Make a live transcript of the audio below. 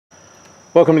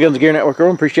Welcome to Guns and Gear Network. I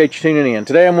appreciate you tuning in.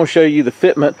 Today I'm going to show you the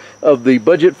fitment of the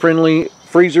budget-friendly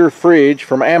freezer fridge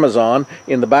from Amazon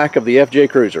in the back of the FJ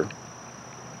Cruiser.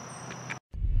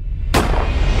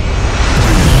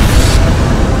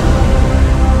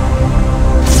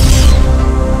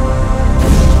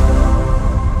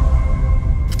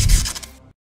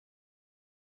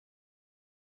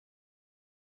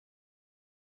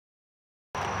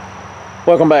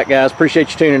 Welcome back, guys.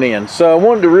 Appreciate you tuning in. So I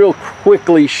wanted to real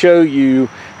quickly show you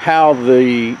how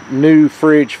the new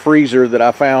fridge freezer that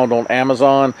I found on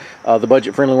Amazon, the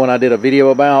budget-friendly one I did a video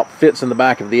about, fits in the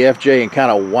back of the FJ and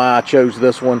kind of why I chose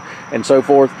this one and so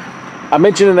forth. I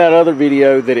mentioned in that other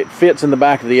video that it fits in the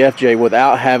back of the FJ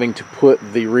without having to put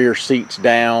the rear seats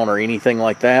down or anything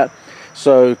like that.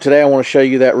 So today I want to show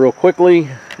you that real quickly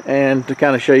and to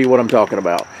kind of show you what I'm talking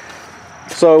about.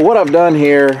 So what I've done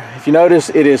here, if you notice,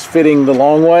 it is fitting the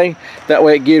long way. That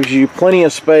way it gives you plenty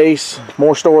of space,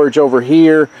 more storage over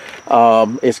here.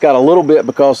 It's got a little bit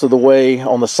because of the way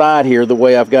on the side here, the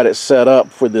way I've got it set up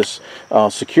for this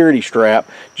security strap,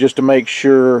 just to make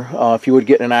sure if you would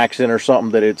get in an accident or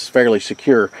something that it's fairly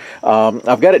secure.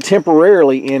 I've got it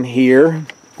temporarily in here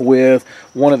with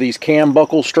one of these cam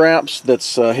buckle straps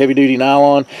that's heavy duty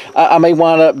nylon. I may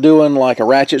wind up doing like a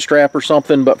ratchet strap or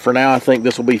something, but for now I think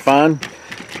this will be fine.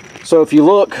 So if you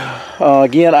look,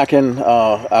 again, I can,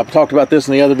 I've talked about this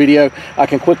in the other video, I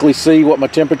can quickly see what my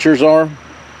temperatures are.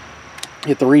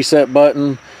 Hit the reset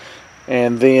button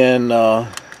and then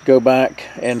go back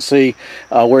and see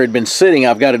where it had been sitting.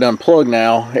 I've got it unplugged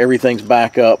now. Everything's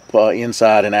back up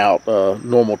inside and out,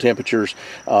 normal temperatures,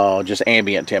 just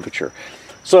ambient temperature.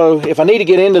 So if I need to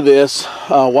get into this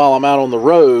while I'm out on the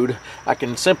road, I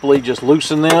can simply just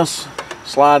loosen this,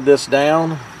 slide this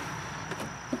down,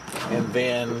 and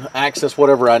then access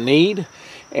whatever I need,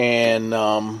 and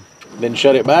then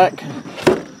shut it back.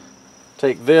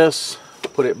 Take this,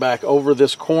 put it back over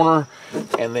this corner,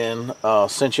 and then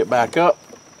cinch it back up.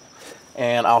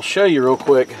 And I'll show you real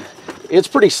quick. It's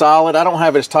pretty solid. I don't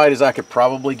have it as tight as I could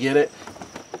probably get it.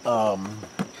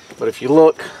 But if you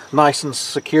look, nice and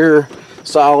secure,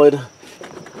 solid.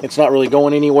 It's not really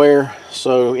going anywhere.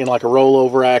 So in like a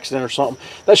rollover accident or something,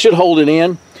 that should hold it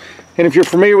in. And if you're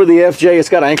familiar with the FJ, it's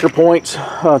got anchor points.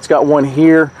 It's got one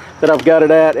here that I've got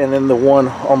it at, and then the one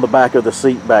on the back of the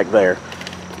seat back there.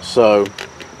 So,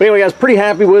 but anyway, guys, pretty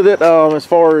happy with it as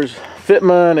far as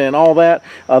fitment and all that.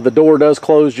 The door does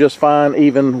close just fine,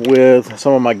 even with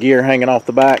some of my gear hanging off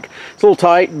the back. It's a little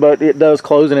tight, but it does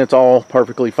close, and it's all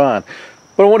perfectly fine.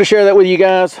 But I want to share that with you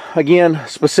guys. Again,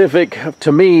 specific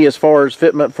to me as far as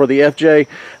fitment for the FJ.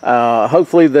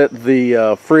 Hopefully that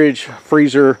the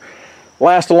freezer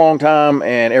last a long time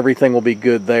and everything will be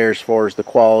good there as far as the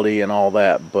quality and all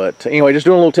that. But anyway, just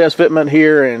doing a little test fitment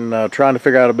here and trying to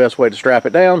figure out the best way to strap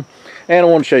it down, and I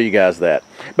want to show you guys that.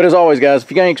 But as always, guys,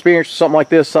 if you got any experience with something like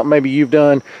this, something maybe you've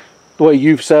done, the way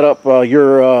you've set up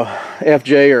your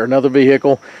FJ or another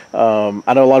vehicle,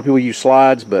 I know a lot of people use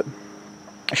slides, but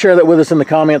share that with us in the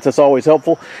comments. That's always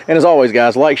helpful. And as always,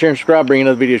 guys, like, share, and subscribe. Bring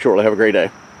another video shortly. Have a great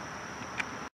day.